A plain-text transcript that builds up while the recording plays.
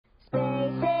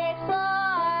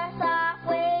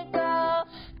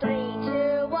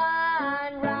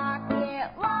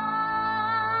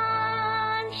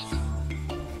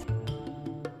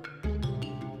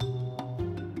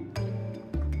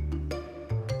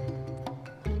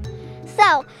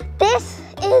So this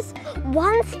is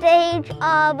one stage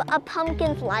of a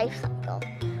pumpkin's life cycle.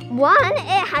 One,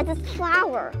 it has its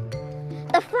flower.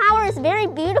 The flower is very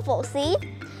beautiful, see?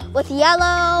 With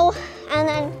yellow, and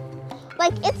then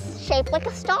like it's shaped like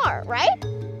a star, right?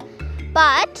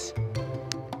 But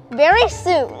very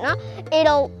soon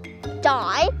it'll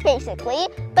die, basically,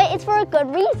 but it's for a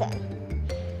good reason.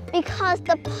 Because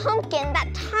the pumpkin, that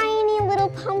tiny little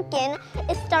pumpkin,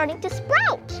 is starting to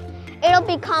sprout. It'll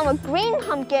become a green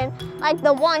pumpkin like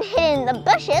the one hidden in the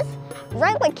bushes,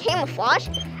 right, like camouflage.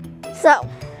 So,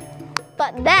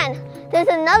 but then there's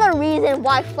another reason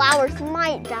why flowers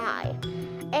might die.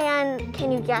 And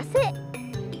can you guess it?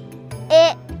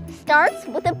 It starts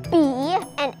with a B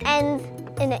and ends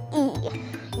in an E.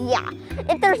 Yeah,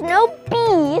 if there's no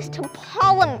bees to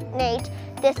pollinate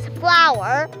this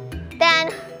flower,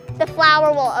 then the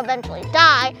flower will eventually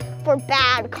die for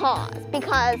bad cause,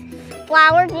 because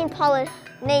flowers need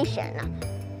pollination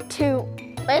to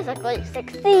basically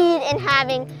succeed in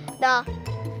having the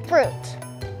fruit.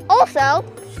 Also,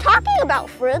 talking about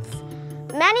fruits,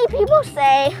 many people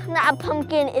say that a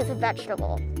pumpkin is a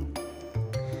vegetable.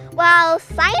 Well,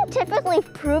 scientifically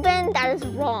proven that is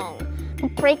wrong.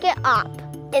 Break it up,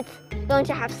 it's going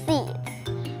to have seeds.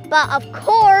 But of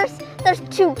course, there's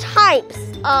two types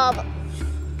of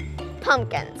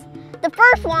pumpkins. The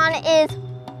first one is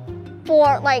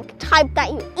for like type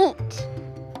that you eat.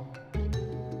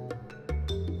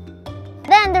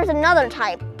 Then there's another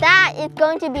type that is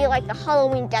going to be like the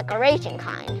Halloween decoration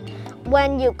kind,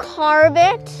 when you carve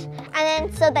it and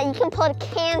then so that you can put a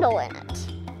candle in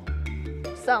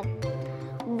it. So,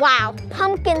 wow,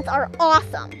 pumpkins are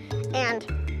awesome, and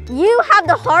you have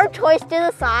the hard choice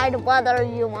to decide whether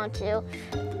you want to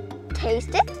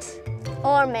taste it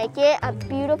or make it a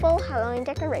beautiful Halloween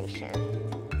decoration.